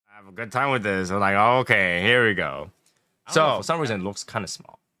have a good time with this. I'm like, okay, here we go. So for some reason it looks kind of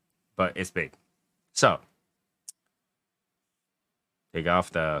small, but it's big. So take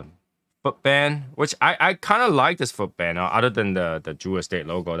off the footband, which I kind of like this footband, other than the Drew Estate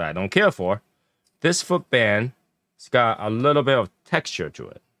logo that I don't care for. This footband, it's got a little bit of texture to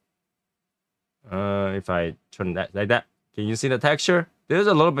it. If I turn that like that, can you see the texture? There's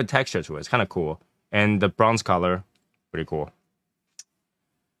a little bit of texture to it. It's kind of cool. And the bronze color, pretty cool.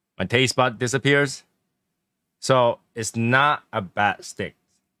 My taste bud disappears. So it's not a bad stick.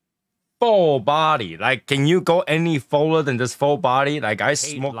 Full body. Like, can you go any fuller than this full body? Like, I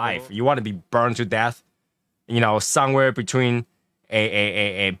smoke life. You want to be burned to death? You know, somewhere between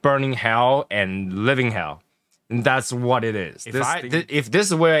a burning hell and living hell. And that's what it is. If this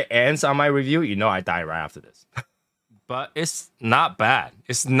is where it ends on my review, you know I die right after this. But it's not bad.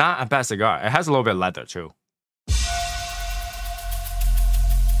 It's not a bad cigar. It has a little bit of leather, too.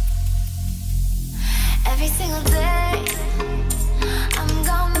 Every single day, I'm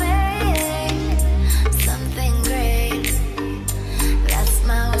gonna make something great. That's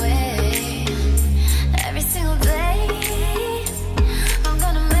my way. Every single day, I'm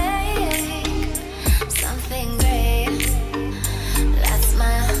gonna make something great. That's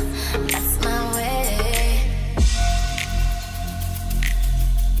my way.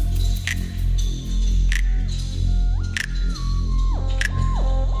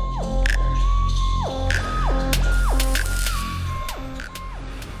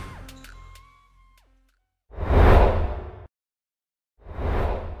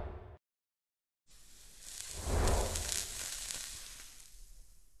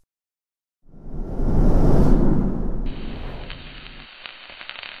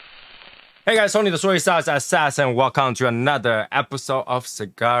 Hey guys, Tony the Soysauceassassin. Welcome to another episode of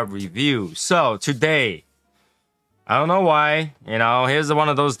Cigar Review. So today, I don't know why, you know, here's one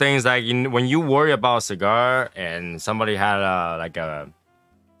of those things like when you worry about a cigar and somebody had a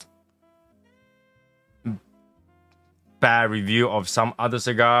bad review of some other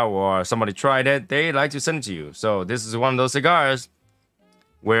cigar or somebody tried it, they like to send it to you. So this is one of those cigars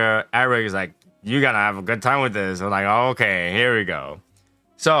where Eric is like, you gotta have a good time with this. I'm like, okay, here we go.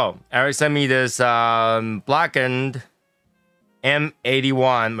 So, Eric sent me this Blackened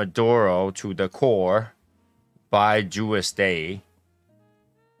M81 Maduro to the core by Drew Estate.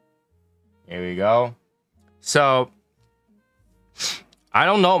 Here we go. So, I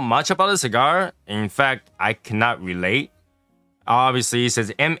don't know much about the cigar. In fact, I cannot relate. Obviously, it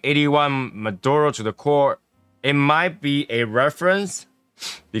says M81 Maduro to the core. It might be a reference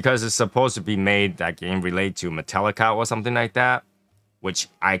because it's supposed to be made that can relate to Metallica or something like that, which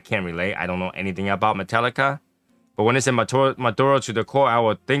I can't relate. I don't know anything about Metallica. But when it said Maduro to the core, I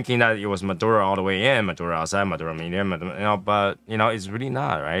was thinking that it was Maduro all the way in, Maduro outside, Maduro medium, but, you know, it's really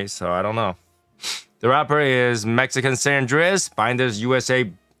not, right? So, I don't know. The wrapper is Mexican San Andreas, binders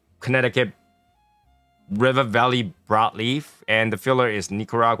USA, Connecticut, River Valley broadleaf, and the filler is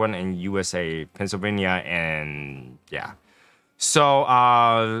Nicaraguan and USA, Pennsylvania, and yeah. So,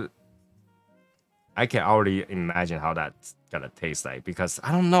 I can already imagine how that's gonna taste like, because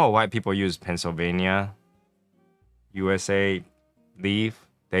I don't know why people use Pennsylvania, USA leaf.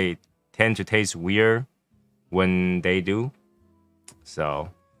 They tend to taste weird when they do. So,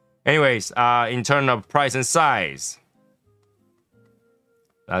 anyways, in terms of price and size,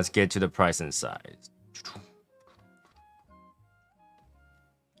 let's get to the price and size.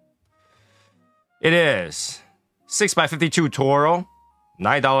 It is 6x52 Toro,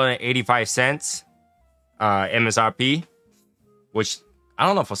 $9.85 MSRP, which I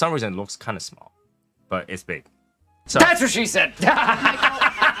don't know, for some reason it looks kind of small, but it's big. So that's what she said.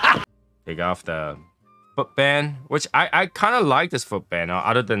 take off the footband, which I kind of like this footband,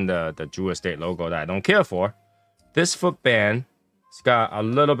 other than the Drew Estate logo that I don't care for. This footband, it's got a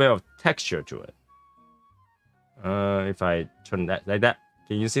little bit of texture to it. If I turn that like that,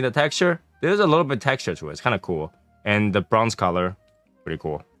 can you see the texture? There's a little bit of texture to it. It's kind of cool. And the bronze color, pretty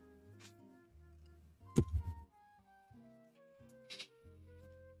cool.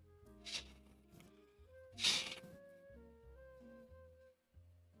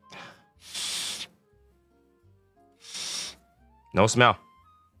 No smell.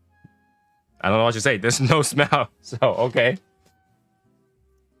 I don't know what to say. There's no smell. So, okay.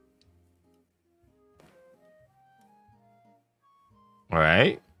 All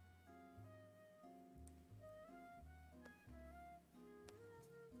right.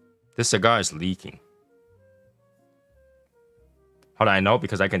 This cigar is leaking. How do I know?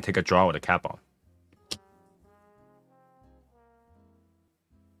 Because I can take a draw with a cap on.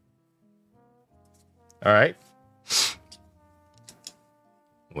 All right.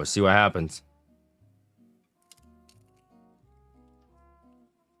 We'll see what happens.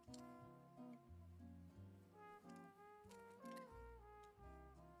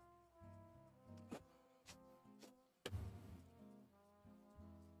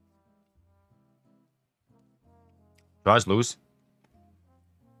 Draws loose.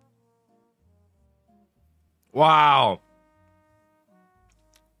 Wow.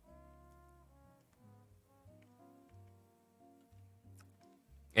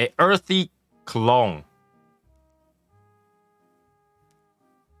 A earthy cologne.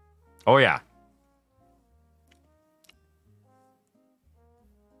 Oh yeah.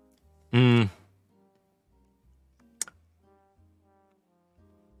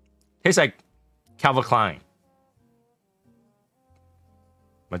 Tastes like Calvin Klein.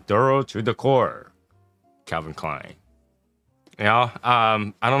 Maduro to the core. Calvin Klein. You know,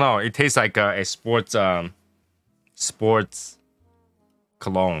 I don't know. It tastes like a sports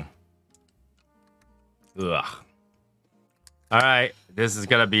cologne. Ugh. All right, this is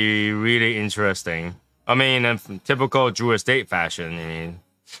gonna be really interesting. I mean, in typical Drew Estate fashion, I mean,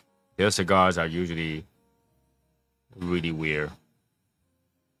 their cigars are usually really weird,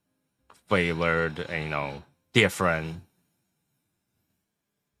 flavored, and, you know, different.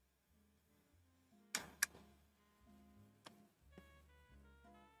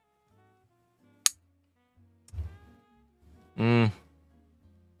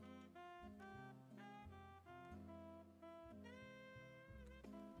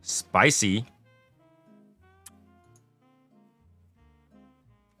 Spicy.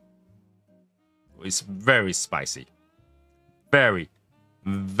 It's very spicy. Very,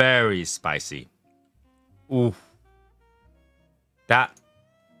 very spicy. Ooh. That.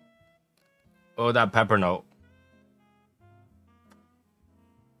 Oh, that pepper note.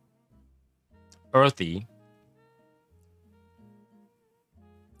 Earthy.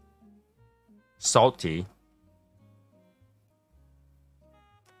 Salty.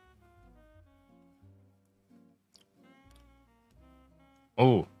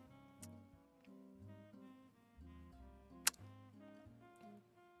 Oh.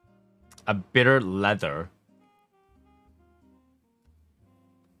 A bitter leather.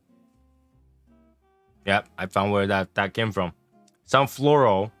 Yep, I found where that came from. Some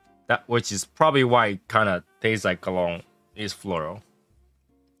floral, which is probably why it kind of tastes like cologne, is floral.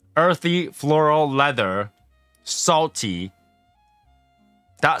 Earthy floral leather, salty.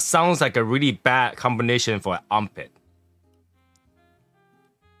 That sounds like a really bad combination for an armpit.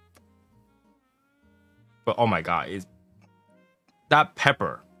 But oh my god, that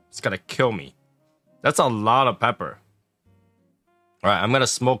pepper is gonna kill me. That's a lot of pepper. Alright, I'm gonna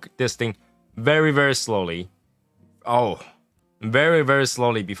smoke this thing very, very slowly. Oh, very, very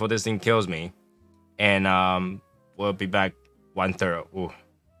slowly before this thing kills me. And we'll be back 1/3. Ooh,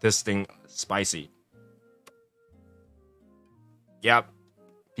 this thing spicy. Yep.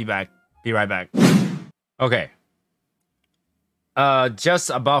 Be back. Be right back. Okay. Just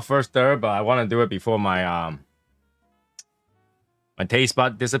about first third, but I want to do it before my my taste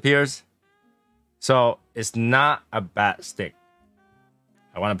bud disappears. So it's not a bad stick.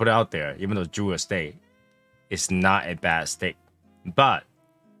 I want to put it out there, even though Drew Estate, it's not a bad stick. But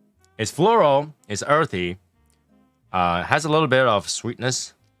it's floral, it's earthy, has a little bit of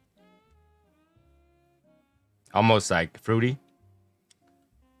sweetness, almost like fruity.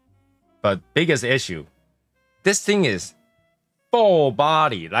 But biggest issue, this thing is full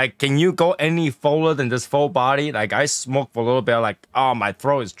body. Like, can you go any fuller than this full body? Like, I smoked for a little bit, like, oh, my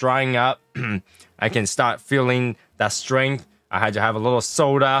throat is drying up. I can start feeling that strength. I had to have a little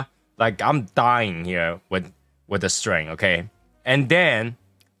soda. Like, I'm dying here with the strength, okay? And then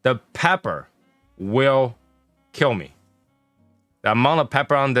the pepper will kill me. The amount of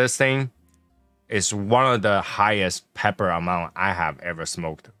pepper on this thing is one of the highest pepper amount I have ever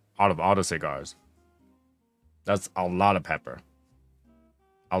smoked out of all the cigars. That's a lot of pepper.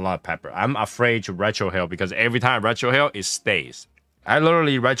 A lot of pepper. I'm afraid to retrohale because every time I retrohale, it stays. I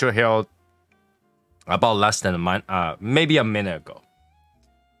literally retrohaled about less than a month, maybe a minute ago.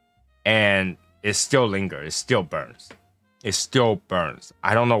 And it still lingers. It still burns. It still burns.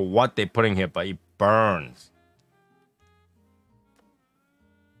 I don't know what they put in here, but it burns.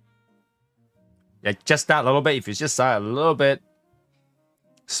 Yeah, just that little bit. If you just saw a little bit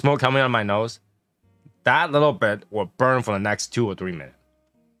smoke coming out of my nose, that little bit will burn for the next 2 or 3 minutes.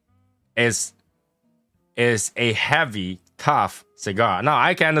 Is a heavy, tough cigar. Now,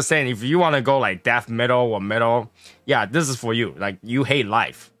 I can understand if you want to go like death metal or metal, yeah, this is for you. Like, you hate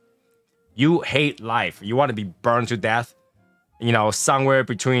life. You hate life. You want to be burned to death, you know, somewhere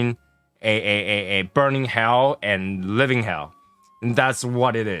between a burning hell and living hell. And that's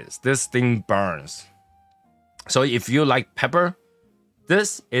what it is. This thing burns. So if you like pepper,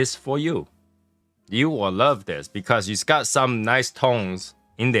 this is for you. You will love this because it's got some nice tones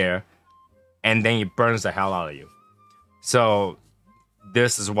in there, and then it burns the hell out of you. So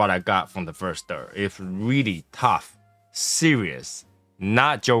this is what I got from the first stir. It's really tough, serious,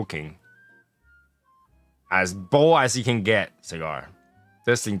 not joking. As bold as you can get, cigar.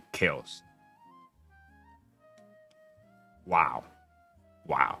 This thing kills. Wow.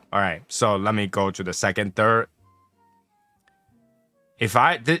 Wow. All right, so let me go to the second, third. If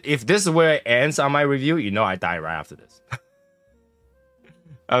this is where it ends on my review, you know I die right after this.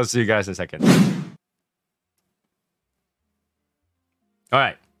 I'll see you guys in a second. All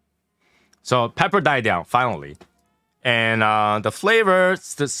right. So pepper died down finally, and the flavor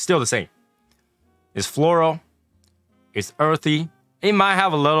is still the same. It's floral. It's earthy. It might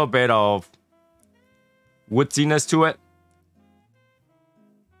have a little bit of woodiness to it,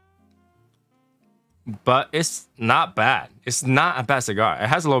 but it's not bad. It's not a bad cigar. It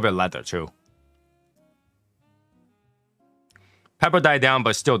has a little bit of leather too. Pepper died down,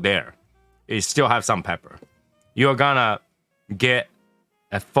 but still there. It still have some pepper. You're gonna get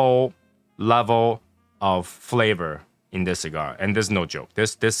a full level of flavor in this cigar, and there's no joke.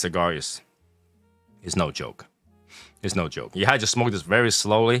 This cigar is no joke. It's no joke. You have to smoke this very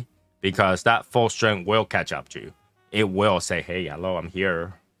slowly because that full strength will catch up to you. It will say, "Hey, hello, I'm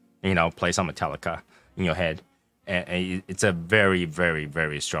here." You know, play some Metallica in your head. And it's a very, very,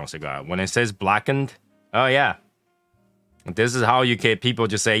 very strong cigar. When it says blackened, oh yeah. This is how you get people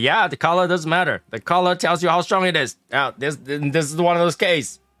to say, yeah, the color doesn't matter. The color tells you how strong it is. This is one of those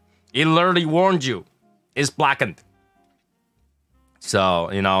cases. It literally warned you. It's blackened.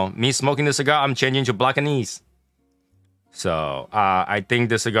 So, you know, me smoking the cigar, I'm changing to Blackened. So, I think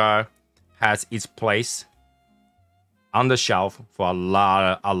the cigar has its place on the shelf for a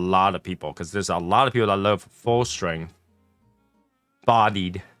lot of people, because there's a lot of people that love full strength,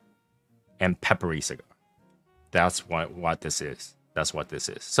 bodied, and peppery cigar. That's what this is. That's what this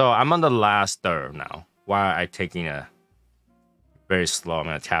is. So I'm on the last third now. While I'm taking a very slow, I'm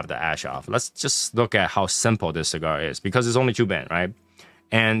gonna tap the ash off. Let's just look at how simple this cigar is, because it's only 2 band, right?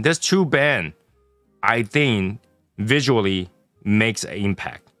 And this 2 band, I think, visually makes an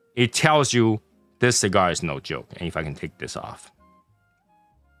impact. It tells you this cigar is no joke. And if I can take this off.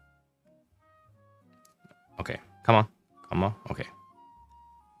 Okay, come on, okay.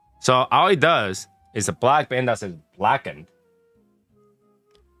 So all it does is a black band that says Blackened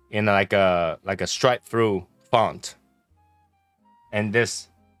in like a stripe through font. And this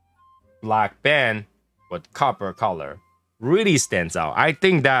black band with copper color really stands out. I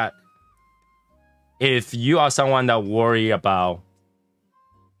think that if you are someone that worry about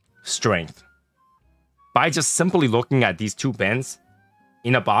strength, by just simply looking at these 2 bands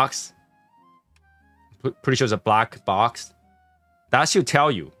in a box, pretty sure it's a black box, that should tell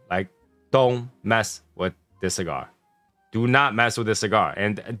you, like, don't mess with this cigar. Do not mess with this cigar.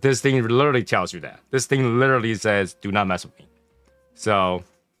 And this thing literally tells you that. This thing literally says, do not mess with me. So,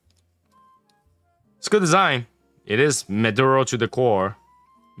 it's good design. It is Maduro to the core.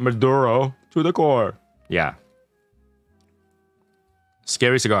 Maduro to the core. Yeah.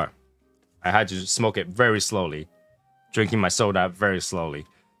 Scary cigar. I had to smoke it very slowly. Drinking my soda very slowly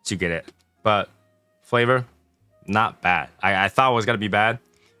to get it. But flavor, not bad. I thought it was going to be bad.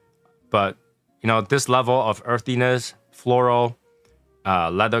 But, you know, this level of earthiness, floral,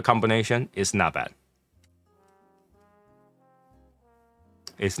 leather combination is not bad.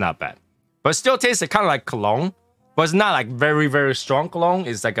 It's not bad. But it still tastes kind of like cologne. But it's not like very, very strong cologne.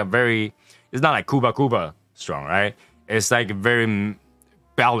 It's like it's not like Cuba strong, right? It's like very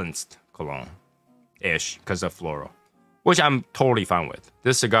balanced cologne-ish because of floral. Which I'm totally fine with.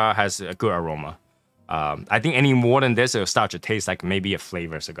 This cigar has a good aroma. I think any more than this, it'll start to taste like maybe a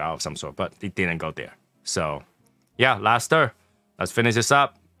flavor cigar of some sort, but it didn't go there. So, yeah, last stir. Let's finish this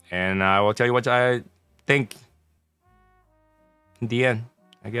up, and I will tell you what I think in the end,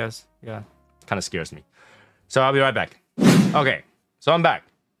 I guess. Yeah, kind of scares me. So I'll be right back. Okay, so I'm back.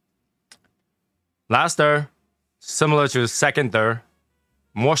 Last stir, similar to the second stir,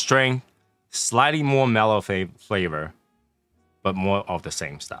 more strength, slightly more mellow flavor, but more of the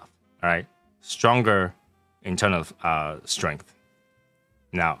same stuff, all right? Stronger internal strength.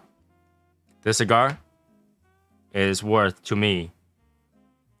 Now, this cigar is worth, to me,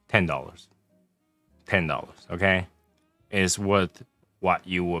 $10. $10, okay? It's worth what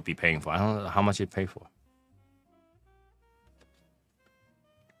you will be paying for. I don't know how much you pay for.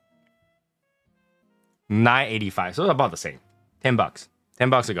 $9.85, so it's about the same. $10.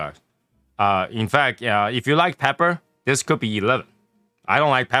 $10 cigars. In fact, if you like pepper, this could be 11. I don't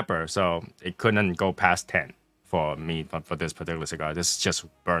like pepper, so it couldn't go past 10 for me for this particular cigar. This just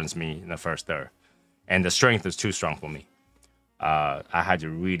burns me in the first third, and the strength is too strong for me. I had to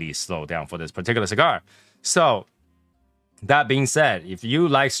really slow down for this particular cigar. So that being said, if you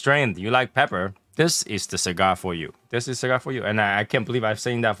like strength, you like pepper, this is the cigar for you. This is cigar for you. And I can't believe I've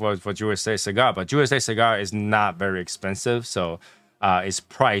saying that for USA Cigar, but USA Cigar is not very expensive, so it's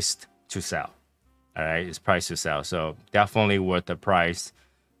priced to sell. All right, it's priced to sell, so definitely worth the price.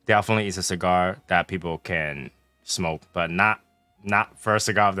 Definitely is a cigar that people can smoke, but not first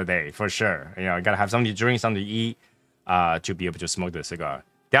cigar of the day for sure. You know, you gotta have something to drink, something to eat, to be able to smoke the cigar.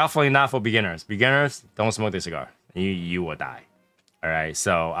 Definitely not for beginners. Beginners, don't smoke the cigar. You will die. All right,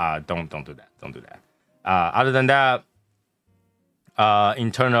 so don't do that. Don't do that. Other than that,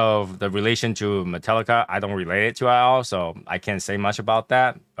 in terms of the relation to Metallica, I don't relate it to at all, so I can't say much about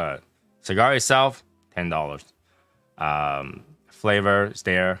that. But cigar itself, $10. Flavor is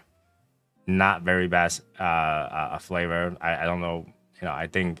there, not very bad flavor. I don't know. You know, I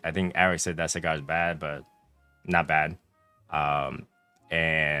think Eric said that cigar is bad, but not bad.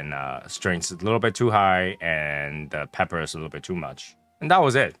 And strength is a little bit too high, and the pepper is a little bit too much. And that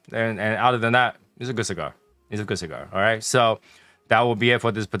was it. And other than that, it's a good cigar. It's a good cigar. All right. So that will be it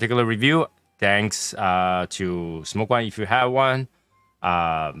for this particular review. Thanks to Smoke One if you have one.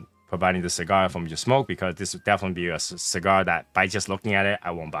 Providing the cigar for me to smoke, because this would definitely be a cigar that by just looking at it,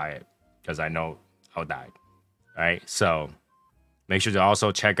 I won't buy it because I know I'll die. All right. So make sure to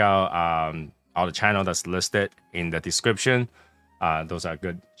also check out all the channels that's listed in the description. Those are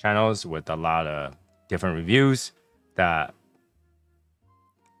good channels with a lot of different reviews that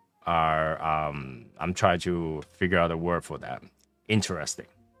are, I'm trying to figure out a word for that. Interesting.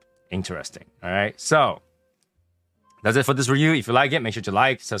 All right. So that's it for this review. If you like it, make sure to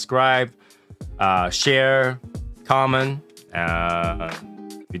like, subscribe, share, comment.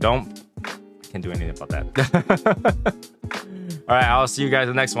 If you don't, I can't do anything about that. All right. I'll see you guys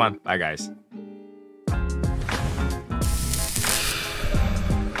in the next one. Bye, guys.